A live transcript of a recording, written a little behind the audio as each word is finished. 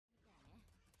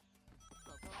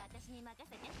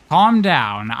Calm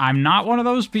down. I'm not one of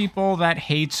those people that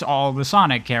hates all the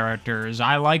Sonic characters.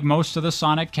 I like most of the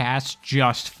Sonic cast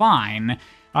just fine.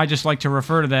 I just like to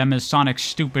refer to them as Sonic's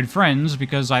stupid friends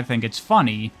because I think it's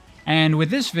funny. And with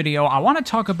this video, I want to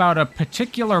talk about a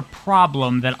particular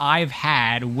problem that I've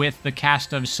had with the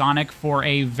cast of Sonic for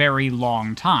a very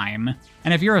long time.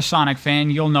 And if you're a Sonic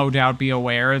fan, you'll no doubt be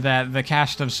aware that the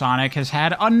cast of Sonic has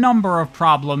had a number of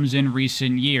problems in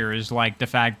recent years, like the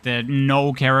fact that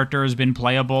no character has been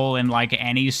playable in like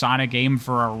any Sonic game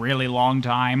for a really long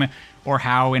time, or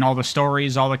how in all the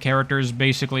stories all the characters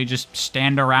basically just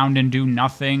stand around and do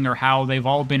nothing, or how they've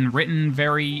all been written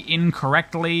very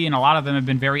incorrectly and a lot of them have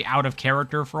been very out of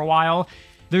character for a while.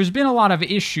 There's been a lot of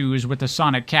issues with the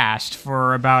Sonic cast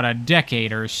for about a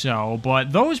decade or so,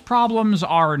 but those problems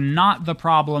are not the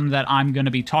problem that I'm going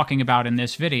to be talking about in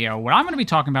this video. What I'm going to be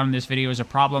talking about in this video is a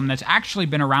problem that's actually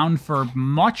been around for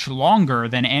much longer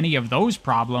than any of those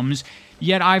problems,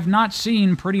 yet I've not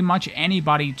seen pretty much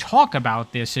anybody talk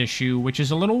about this issue, which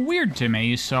is a little weird to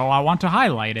me, so I want to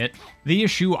highlight it. The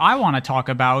issue I want to talk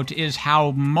about is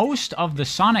how most of the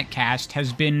Sonic cast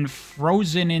has been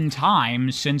frozen in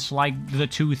time since, like, the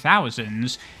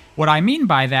 2000s. What I mean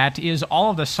by that is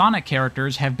all of the Sonic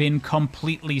characters have been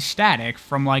completely static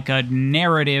from, like, a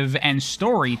narrative and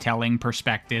storytelling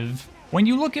perspective. When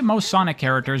you look at most Sonic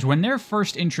characters, when they're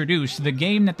first introduced, the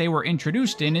game that they were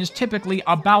introduced in is typically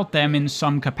about them in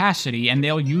some capacity, and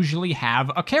they'll usually have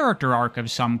a character arc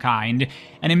of some kind.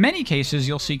 And in many cases,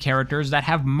 you'll see characters that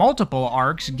have multiple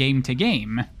arcs game to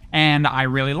game. And I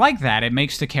really like that. It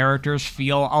makes the characters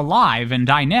feel alive and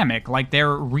dynamic, like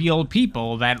they're real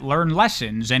people that learn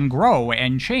lessons and grow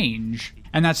and change.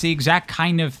 And that's the exact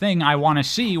kind of thing I want to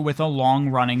see with a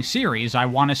long-running series. I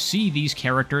want to see these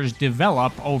characters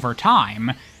develop over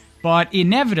time. But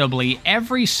inevitably,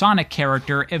 every Sonic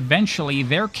character, eventually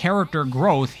their character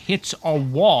growth hits a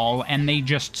wall and they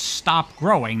just stop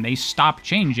growing, they stop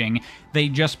changing, they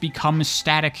just become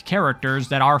static characters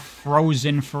that are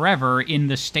frozen forever in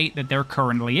the state that they're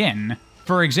currently in.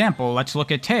 For example, let's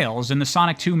look at Tails. In the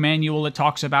Sonic 2 manual, it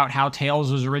talks about how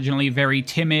Tails was originally very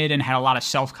timid and had a lot of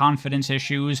self-confidence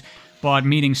issues, but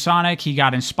meeting Sonic, he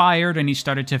got inspired and he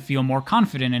started to feel more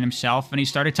confident in himself and he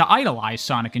started to idolize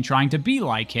Sonic and trying to be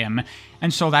like him.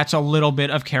 And so that's a little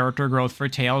bit of character growth for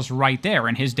Tails right there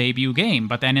in his debut game.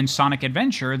 But then in Sonic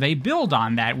Adventure, they build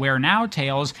on that, where now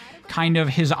Tails, kind of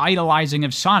his idolizing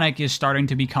of Sonic is starting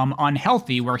to become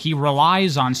unhealthy, where he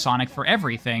relies on Sonic for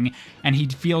everything, and he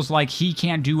feels like he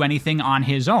can't do anything on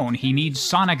his own. He needs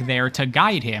Sonic there to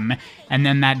guide him, and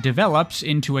then that develops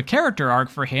into a character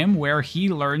arc for him where he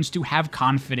learns to have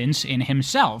confidence in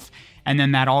himself. And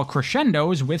then that all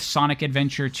crescendos with Sonic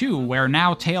Adventure 2, where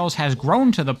now Tails has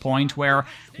grown to the point where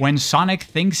when Sonic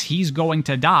thinks he's going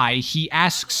to die, he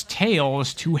asks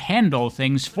Tails to handle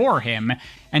things for him.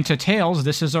 And to Tails,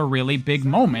 this is a really big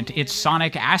moment. It's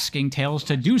Sonic asking Tails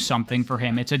to do something for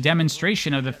him. It's a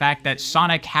demonstration of the fact that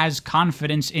Sonic has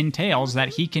confidence in Tails that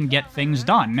he can get things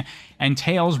done, and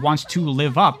Tails wants to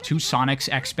live up to Sonic's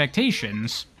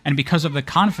expectations. And because of the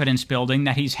confidence building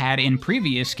that he's had in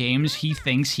previous games, he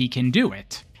thinks he can do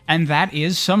it. And that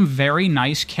is some very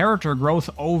nice character growth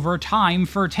over time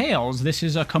for Tails. This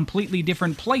is a completely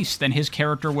different place than his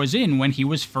character was in when he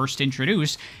was first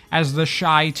introduced as the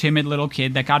shy, timid little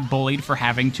kid that got bullied for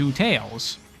having two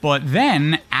tails. But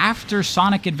then, after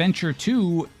Sonic Adventure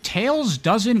 2, Tails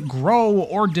doesn't grow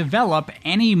or develop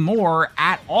anymore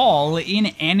at all in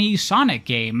any Sonic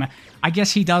game. I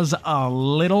guess he does a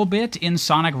little bit in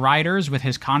Sonic Riders with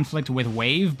his conflict with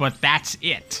Wave, but that's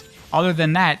it. Other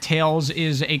than that, Tails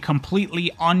is a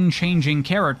completely unchanging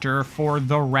character for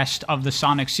the rest of the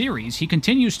Sonic series. He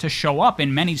continues to show up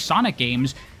in many Sonic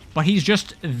games, but he's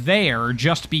just there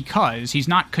just because. He's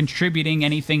not contributing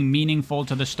anything meaningful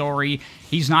to the story.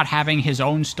 He's not having his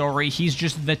own story. He's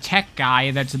just the tech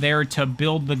guy that's there to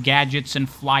build the gadgets and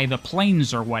fly the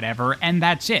planes or whatever, and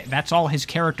that's it. That's all his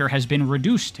character has been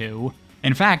reduced to.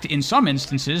 In fact, in some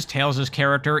instances, Tails'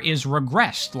 character is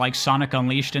regressed, like Sonic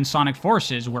Unleashed and Sonic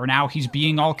Forces, where now he's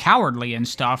being all cowardly and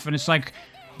stuff, and it's like,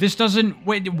 this doesn't,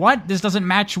 wait, what? This doesn't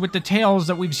match with the Tails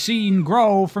that we've seen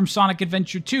grow from Sonic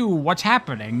Adventure 2, what's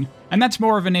happening? And that's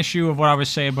more of an issue of what I was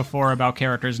saying before about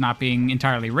characters not being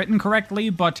entirely written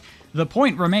correctly, but the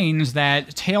point remains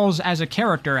that Tails as a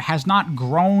character has not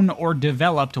grown or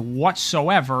developed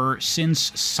whatsoever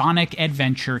since Sonic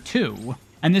Adventure 2.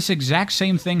 And this exact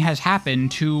same thing has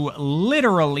happened to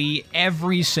literally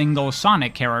every single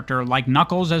Sonic character, like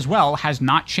Knuckles as well has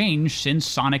not changed since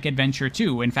Sonic Adventure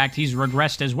 2. In fact, he's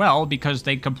regressed as well because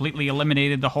they completely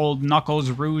eliminated the whole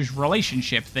Knuckles-Rouge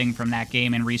relationship thing from that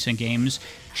game in recent games.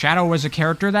 Shadow was a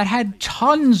character that had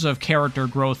tons of character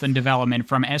growth and development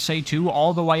from SA2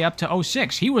 all the way up to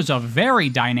 06. He was a very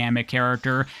dynamic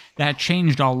character that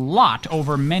changed a lot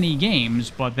over many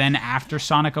games, but then after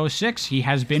Sonic 06, he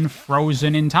has been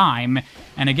frozen in time.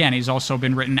 And again, he's also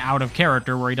been written out of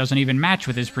character where he doesn't even match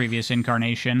with his previous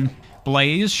incarnation.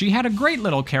 Blaze, she had a great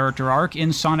little character arc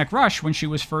in Sonic Rush when she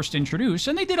was first introduced,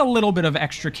 and they did a little bit of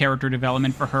extra character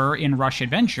development for her in Rush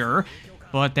Adventure,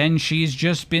 but then she's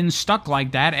just been stuck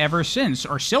like that ever since.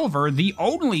 Or Silver, the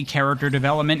only character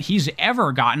development he's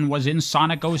ever gotten was in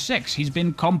Sonic 06. He's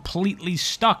been completely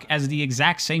stuck as the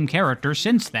exact same character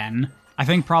since then. I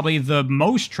think probably the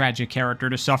most tragic character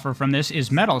to suffer from this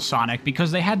is Metal Sonic,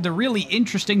 because they had the really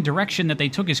interesting direction that they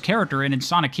took his character in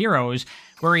Sonic Heroes,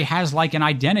 where he has like an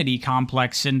identity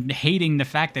complex and hating the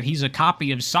fact that he's a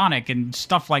copy of Sonic and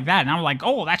stuff like that. And I'm like,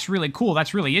 oh, that's really cool,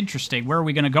 that's really interesting. Where are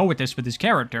we going to go with this with his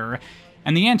character?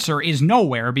 And the answer is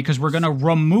nowhere, because we're going to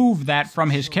remove that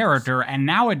from his character, and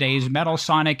nowadays Metal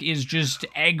Sonic is just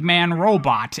Eggman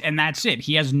Robot, and that's it.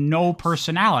 He has no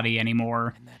personality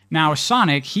anymore. Now,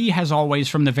 Sonic, he has always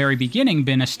from the very beginning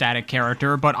been a static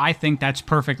character, but I think that's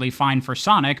perfectly fine for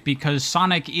Sonic, because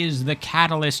Sonic is the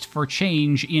catalyst for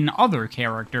change in other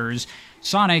characters.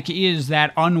 Sonic is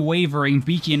that unwavering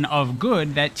beacon of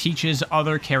good that teaches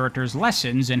other characters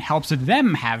lessons and helps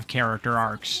them have character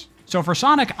arcs. So for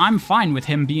Sonic, I'm fine with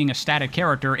him being a static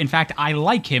character. In fact, I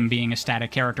like him being a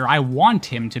static character. I want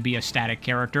him to be a static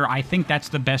character. I think that's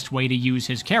the best way to use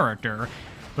his character.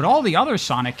 But all the other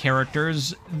Sonic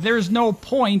characters, there's no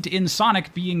point in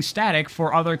Sonic being static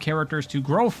for other characters to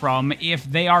grow from if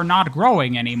they are not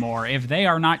growing anymore, if they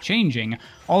are not changing.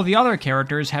 All the other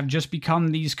characters have just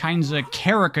become these kinds of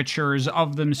caricatures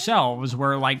of themselves,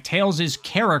 where like Tails'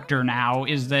 character now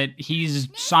is that he's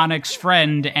Sonic's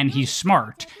friend and he's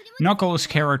smart. Knuckles'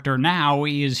 character now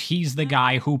is he's the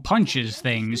guy who punches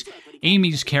things.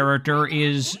 Amy's character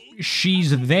is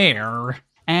she's there.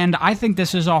 And I think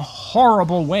this is a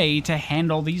horrible way to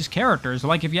handle these characters.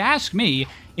 Like, if you ask me,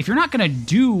 if you're not going to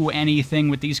do anything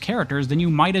with these characters, then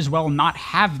you might as well not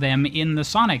have them in the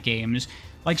Sonic games.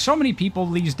 Like, so many people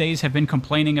these days have been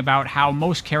complaining about how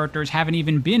most characters haven't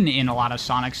even been in a lot of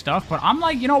Sonic stuff, but I'm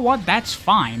like, you know what, that's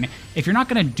fine. If you're not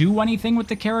going to do anything with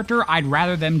the character, I'd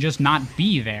rather them just not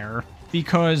be there.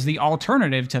 Because the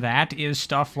alternative to that is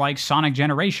stuff like Sonic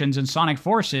Generations and Sonic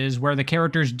Forces, where the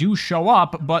characters do show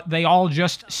up, but they all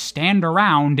just stand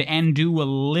around and do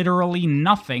literally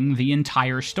nothing the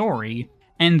entire story.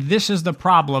 And this is the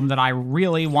problem that I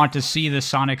really want to see the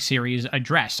Sonic series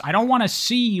address. I don't want to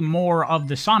see more of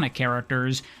the Sonic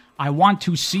characters. I want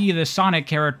to see the Sonic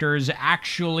characters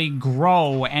actually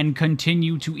grow and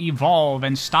continue to evolve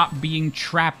and stop being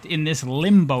trapped in this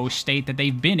limbo state that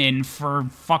they've been in for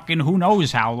fucking who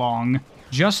knows how long.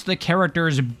 Just the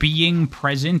characters being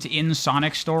present in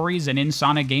Sonic stories and in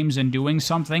Sonic games and doing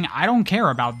something, I don't care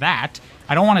about that.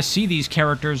 I don't want to see these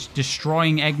characters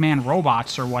destroying Eggman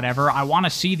robots or whatever. I want to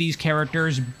see these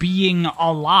characters being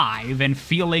alive and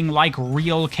feeling like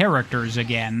real characters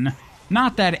again.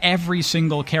 Not that every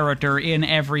single character in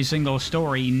every single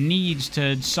story needs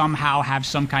to somehow have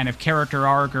some kind of character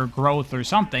arc or growth or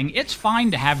something. It's fine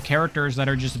to have characters that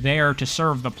are just there to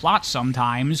serve the plot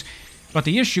sometimes, but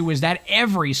the issue is that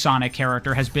every Sonic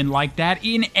character has been like that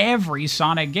in every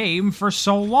Sonic game for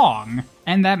so long.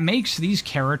 And that makes these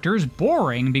characters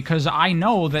boring, because I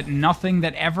know that nothing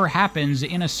that ever happens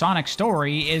in a Sonic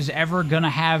story is ever gonna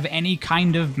have any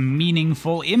kind of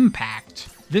meaningful impact.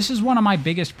 This is one of my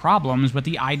biggest problems with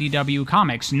the IDW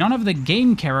comics. None of the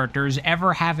game characters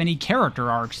ever have any character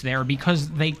arcs there, because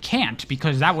they can't,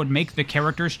 because that would make the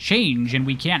characters change, and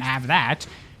we can't have that.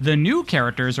 The new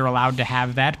characters are allowed to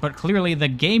have that, but clearly the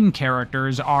game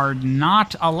characters are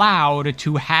not allowed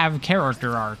to have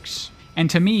character arcs. And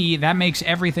to me, that makes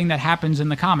everything that happens in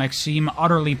the comics seem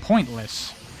utterly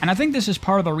pointless. And I think this is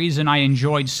part of the reason I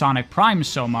enjoyed Sonic Prime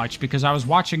so much, because I was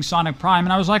watching Sonic Prime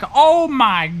and I was like, oh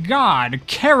my god,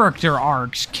 character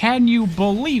arcs, can you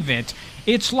believe it?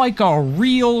 It's like a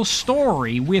real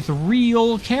story with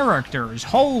real characters.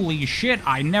 Holy shit,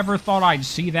 I never thought I'd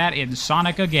see that in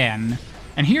Sonic again.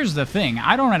 And here's the thing,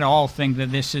 I don't at all think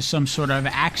that this is some sort of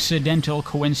accidental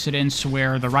coincidence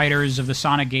where the writers of the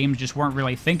Sonic games just weren't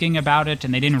really thinking about it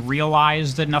and they didn't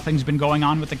realize that nothing's been going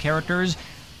on with the characters.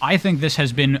 I think this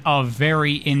has been a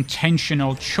very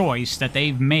intentional choice that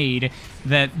they've made,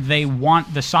 that they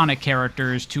want the Sonic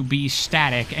characters to be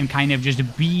static and kind of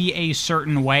just be a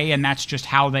certain way, and that's just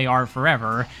how they are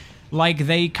forever. Like,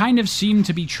 they kind of seem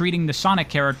to be treating the Sonic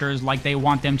characters like they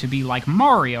want them to be like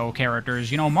Mario characters.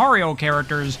 You know, Mario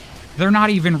characters, they're not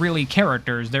even really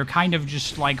characters. They're kind of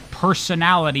just like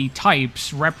personality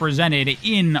types represented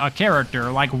in a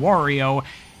character. Like Wario,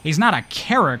 he's not a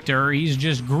character, he's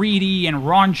just greedy and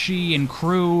raunchy and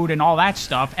crude and all that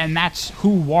stuff, and that's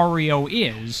who Wario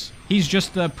is. He's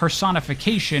just the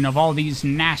personification of all these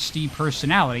nasty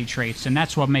personality traits, and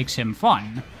that's what makes him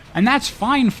fun. And that's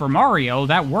fine for Mario,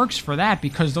 that works for that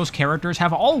because those characters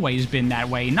have always been that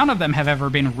way. None of them have ever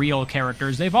been real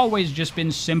characters, they've always just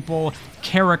been simple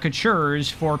caricatures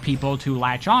for people to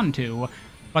latch onto.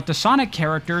 But the Sonic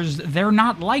characters, they're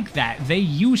not like that. They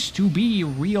used to be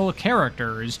real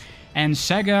characters, and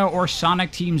Sega or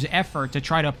Sonic Team's effort to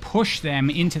try to push them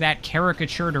into that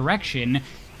caricature direction,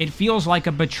 it feels like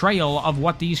a betrayal of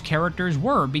what these characters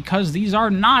were, because these are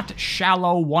not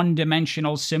shallow,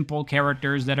 one-dimensional, simple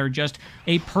characters that are just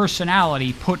a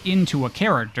personality put into a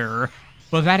character,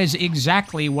 but that is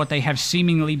exactly what they have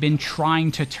seemingly been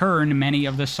trying to turn many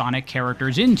of the Sonic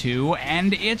characters into,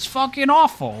 and it's fucking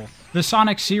awful. The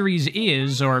Sonic series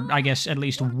is, or I guess at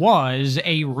least was,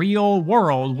 a real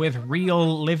world with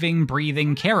real living,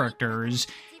 breathing characters,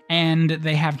 and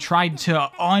they have tried to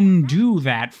undo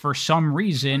that for some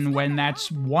reason when that's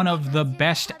one of the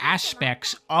best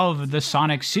aspects of the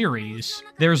Sonic series.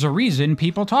 There's a reason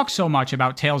people talk so much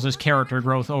about Tails' character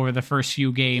growth over the first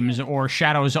few games, or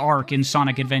Shadow's arc in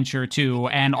Sonic Adventure 2,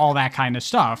 and all that kind of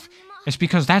stuff. It's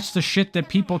because that's the shit that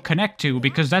people connect to,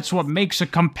 because that's what makes a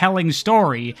compelling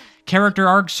story. Character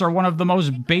arcs are one of the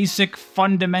most basic,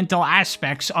 fundamental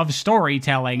aspects of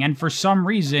storytelling, and for some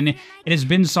reason, it has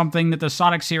been something that the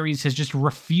Sonic series has just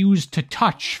refused to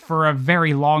touch for a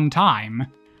very long time.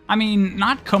 I mean,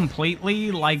 not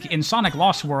completely. Like, in Sonic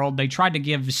Lost World, they tried to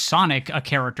give Sonic a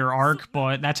character arc,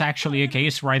 but that's actually a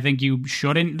case where I think you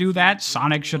shouldn't do that.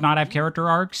 Sonic should not have character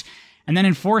arcs. And then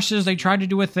in Forces, they tried to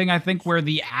do a thing, I think, where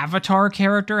the Avatar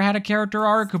character had a character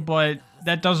arc, but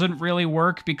that doesn't really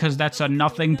work because that's a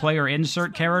nothing player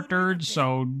insert character,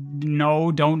 so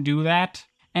no, don't do that.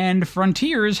 And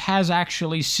Frontiers has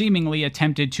actually seemingly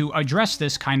attempted to address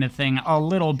this kind of thing a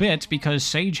little bit because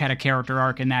Sage had a character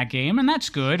arc in that game, and that's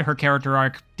good. Her character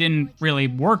arc didn't really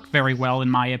work very well in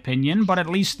my opinion, but at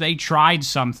least they tried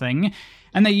something.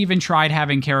 And they even tried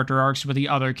having character arcs with the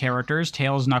other characters,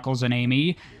 Tails, Knuckles, and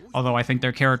Amy. Although I think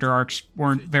their character arcs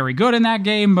weren't very good in that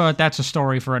game, but that's a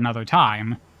story for another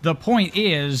time. The point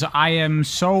is, I am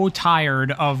so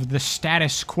tired of the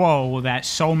status quo that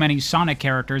so many Sonic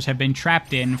characters have been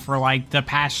trapped in for like the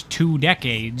past 2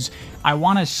 decades. I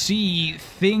want to see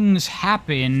things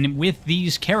happen with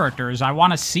these characters. I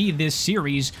want to see this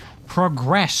series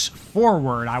progress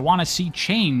forward. I want to see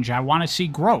change. I want to see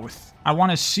growth. I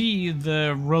want to see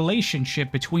the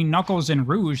relationship between Knuckles and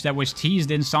Rouge that was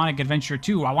teased in Sonic Adventure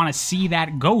 2. I want to see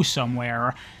that go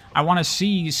somewhere. I want to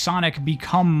see Sonic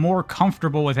become more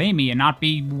comfortable with Amy and not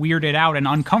be weirded out and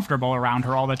uncomfortable around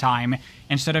her all the time,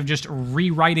 instead of just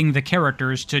rewriting the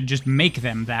characters to just make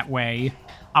them that way.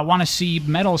 I want to see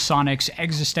Metal Sonic's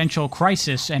existential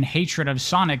crisis and hatred of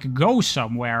Sonic go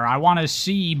somewhere. I want to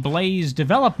see Blaze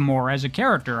develop more as a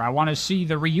character. I want to see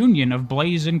the reunion of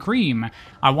Blaze and Cream.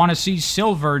 I want to see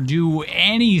Silver do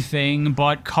anything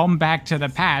but come back to the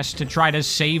past to try to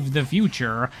save the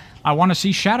future. I want to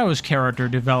see Shadow's character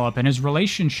develop and his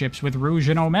relationships with Rouge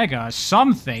and Omega.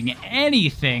 Something,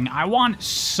 anything. I want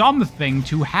something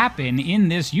to happen in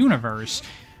this universe.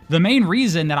 The main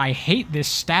reason that I hate this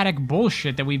static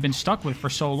bullshit that we've been stuck with for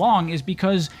so long is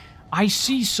because I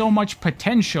see so much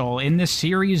potential in this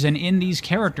series and in these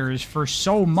characters for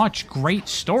so much great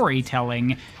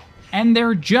storytelling, and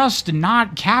they're just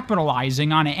not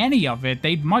capitalizing on any of it.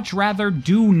 They'd much rather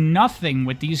do nothing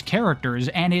with these characters,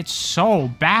 and it's so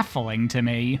baffling to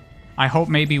me. I hope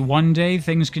maybe one day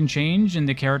things can change and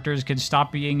the characters can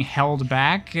stop being held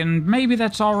back, and maybe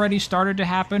that's already started to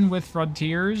happen with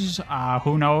Frontiers.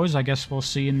 Who knows? I guess we'll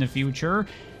see in the future.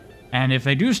 And if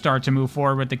they do start to move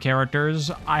forward with the characters,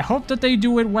 I hope that they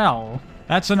do it well.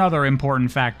 That's another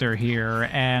important factor here,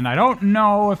 and I don't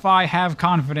know if I have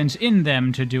confidence in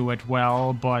them to do it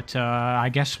well, but I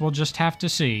guess we'll just have to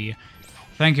see.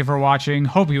 Thank you for watching,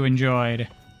 hope you enjoyed.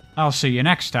 I'll see you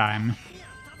next time.